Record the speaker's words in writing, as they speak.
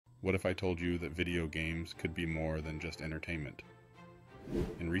What if I told you that video games could be more than just entertainment?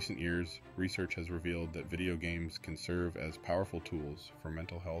 In recent years, research has revealed that video games can serve as powerful tools for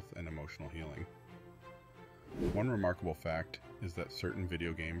mental health and emotional healing. One remarkable fact is that certain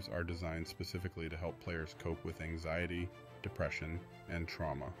video games are designed specifically to help players cope with anxiety, depression, and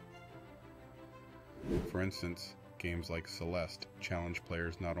trauma. For instance, games like Celeste challenge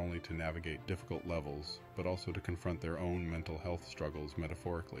players not only to navigate difficult levels, but also to confront their own mental health struggles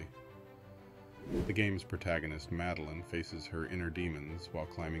metaphorically. The game's protagonist, Madeline, faces her inner demons while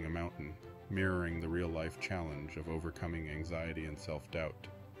climbing a mountain, mirroring the real-life challenge of overcoming anxiety and self-doubt.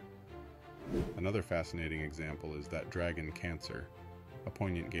 Another fascinating example is That Dragon Cancer, a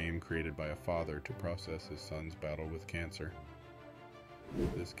poignant game created by a father to process his son's battle with cancer.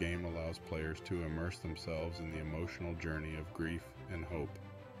 This game allows players to immerse themselves in the emotional journey of grief and hope.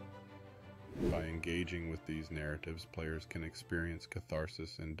 By engaging with these narratives, players can experience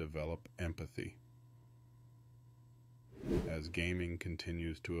catharsis and develop empathy. As gaming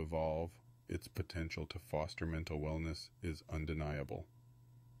continues to evolve, its potential to foster mental wellness is undeniable.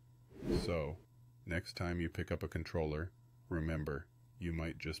 So, next time you pick up a controller, remember, you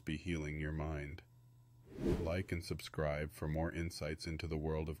might just be healing your mind. Like and subscribe for more insights into the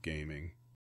world of gaming.